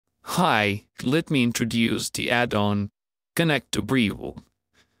Hi, let me introduce the add-on ConnectTo Brevo.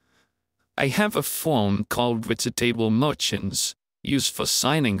 I have a form called Vegetable Merchants used for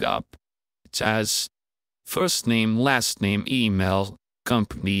signing up. It has first name, last name, email,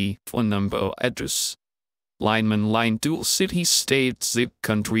 company, phone number, address, lineman, line tool, city, state, zip,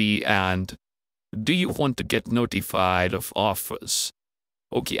 country, and do you want to get notified of offers?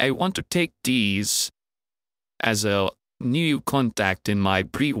 Okay, I want to take these as a new contact in my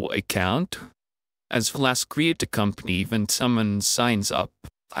Brevo account, as well as create a company when someone signs up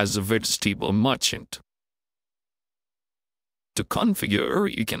as a vegetable merchant. To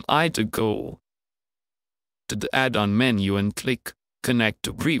configure, you can either go to the add-on menu and click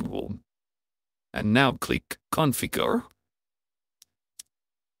ConnectTo Brevo, and now click Configure.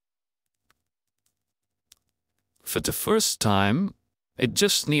 For the first time, it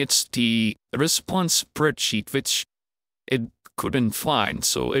just needs the response spreadsheet, which it couldn't find,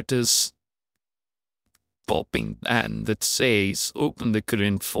 so it is popping and that says open the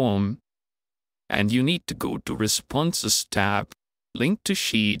current form, and you need to go to Responses tab, link to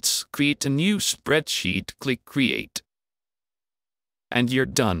Sheets, create a new spreadsheet, click Create, and you're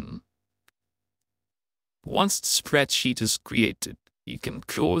done. Once the spreadsheet is created, you can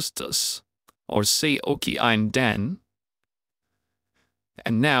close this or say okay, I'm done.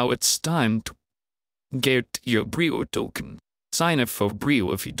 And now it's time to get your Brevo token. Sign up for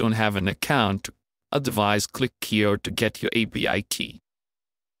Brevo if you don't have an account. Otherwise, click here to get your API key.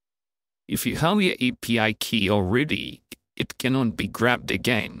 If you have your API key already, it cannot be grabbed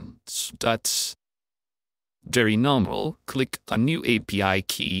again. So that's very normal. Click a new API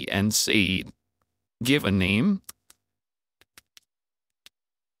key and say, give a name.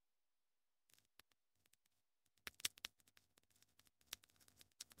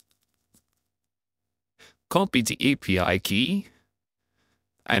 Copy the API key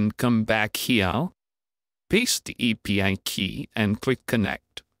and come back here. Paste the API key and click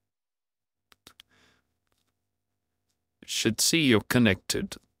Connect. It should see you're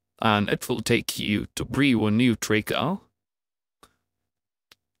connected, and it will take you to Brevo new tracker.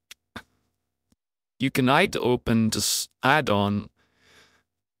 You can either open this add-on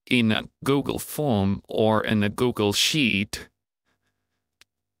in a Google form or in a Google Sheet,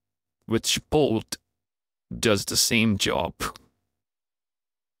 which both does the same job.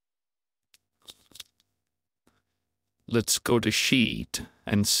 Let's go to Sheet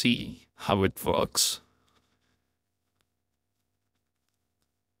and see how it works.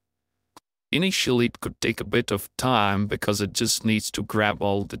 Initially, it could take a bit of time because it just needs to grab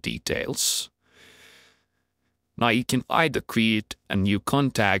all the details. Now you can either create a new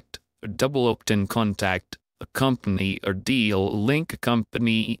contact, a double opt-in contact, a company or deal, link a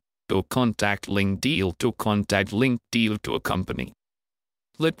company to a contact, link deal to a contact, link deal to a company.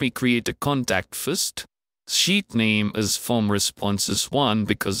 Let me create a contact first. Sheet name is Form Responses 1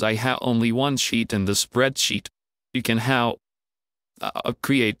 because I have only one sheet in the spreadsheet. You can have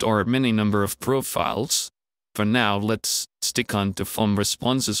create or many number of profiles. For now, let's stick on to Form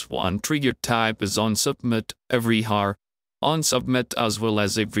Responses 1. Trigger type is on submit every hour. On submit as well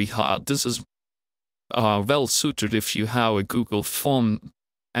as every hour. This is well suited if you have a Google form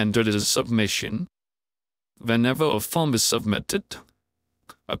and there is a submission. Whenever a form is submitted,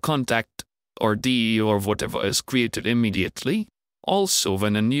 a contact or DE or whatever is created immediately. Also,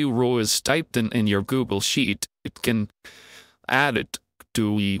 when a new row is typed in your Google Sheet, it can add it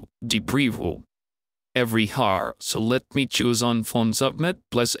to the Brevo every hour. So let me choose on form submit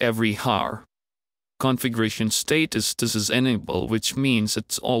plus every hour. Configuration status, this is enable, which means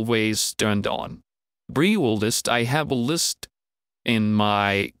it's always turned on. Brevo list, I have a list in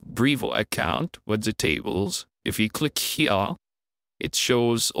my Brevo account with the tables. If you click here, it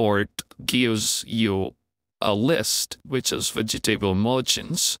shows or it gives you a list, which is vegetable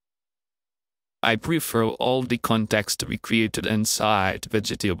merchants. I prefer all the contacts to be created inside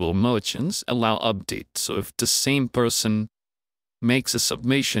vegetable merchants, allow update. So if the same person makes a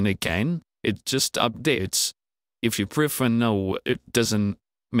submission again, it just updates. If you prefer no, it doesn't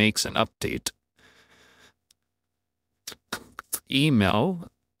make an update. Email,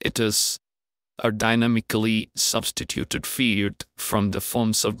 it is a dynamically substituted field from the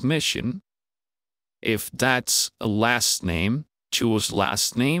form submission. If that's a last name, choose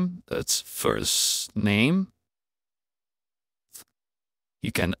last name, that's first name.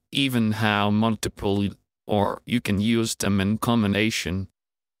 You can even have multiple, or you can use them in combination,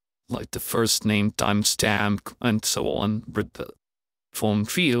 like the first name timestamp and so on. With the form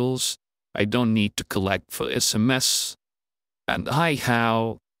fields, I don't need to collect for SMS. And I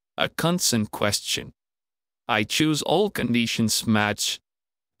have a consent question. I choose all conditions match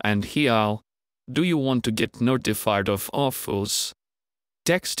And here, do you want to get notified of offers?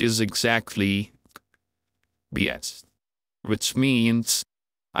 Text is exactly yes, which means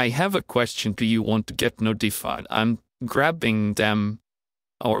I have a question. Do you want to get notified? I'm grabbing them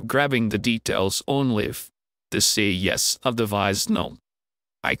or grabbing the details only if they say yes, otherwise no.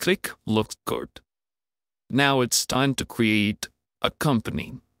 I click looks good. Now it's time to create a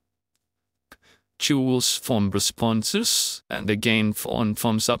company. Choose form responses, and again on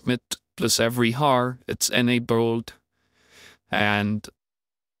form submit plus every hour it's enabled, and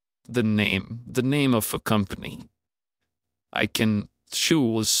the name of a company. I can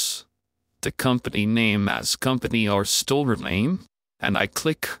choose the company name as company or store name, and I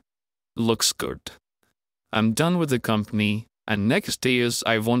click looks good. I'm done with the company, and next is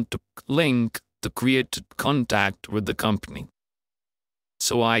I want to link the created contact with the company.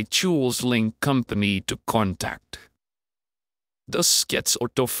 So I choose link company to contact. This gets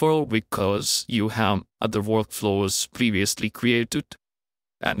autofill because you have other workflows previously created,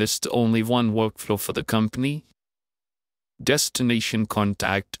 and it's the only one workflow for the company. Destination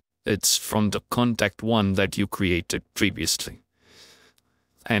contact, it's from the contact one that you created previously.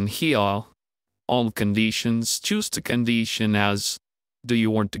 And here, all conditions, choose the condition as, do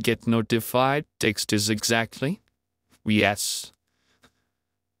you want to get notified? Text is exactly yes.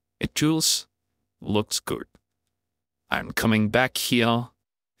 It choose looks good. I'm coming back here.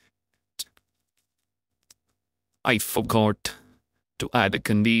 I forgot to add a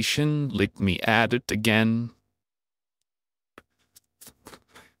condition. Let me add it again.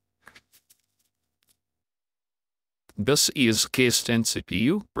 This is case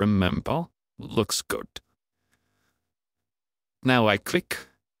sensitive, remember, looks good. Now I click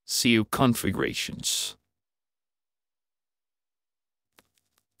Save Configurations.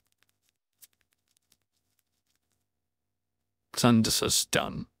 And this is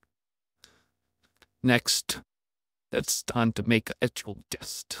done. Next, it's time to make an actual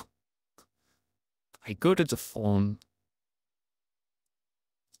test. I go to the phone.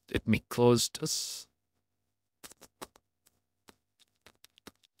 Let me close this.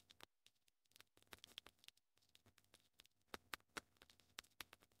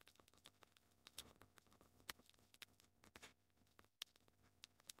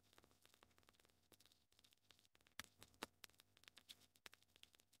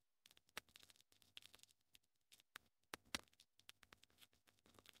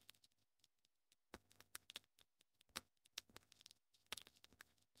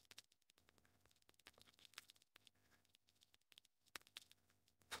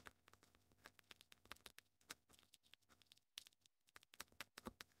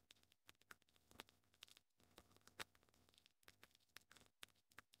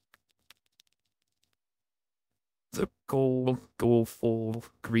 The go for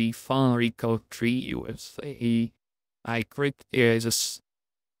Grifari country USA. I click yes,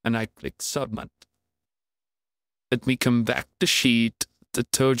 and I click submit. Let me come back to sheet. The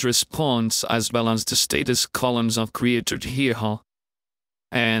third response as well as the status columns are created here,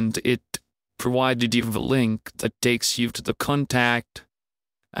 and it provided you the link that takes you to the contact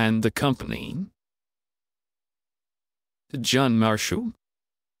and the company, John Marshall,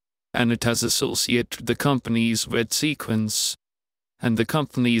 and it has associated the companies with sequence, and the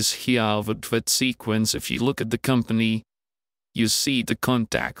companies here with sequence. If you look at the company, you see the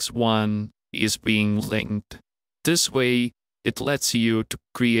contacts one is being linked. This way, it lets you to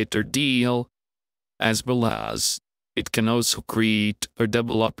create a deal, as well as it can also create a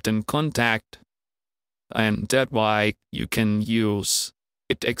double opt-in contact, and that way you can use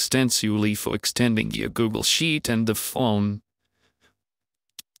it extensively for extending your Google Sheet and the phone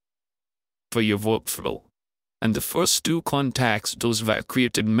for your workflow. And the first two contacts, those were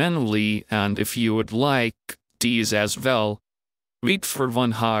created manually, and if you would like these as well, wait for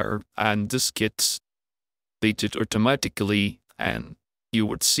 1 hour and this gets updated automatically, and you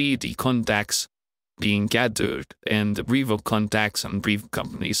would see the contacts being gathered and the Brevo contacts and Brevo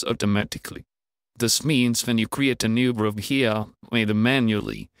companies automatically. This means when you create a new Brevo here, either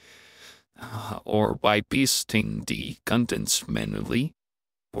manually or by pasting the contents manually,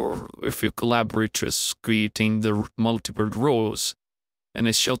 or if your collaborator is creating the multiple rows in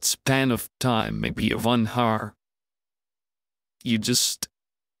a short span of time, maybe 1 hour, you just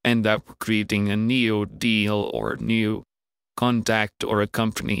end up creating a new deal or a new contact or a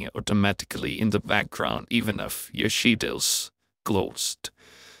company automatically in the background, even if your sheet is closed.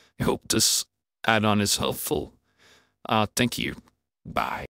 I hope this add-on is helpful. Thank you. Bye.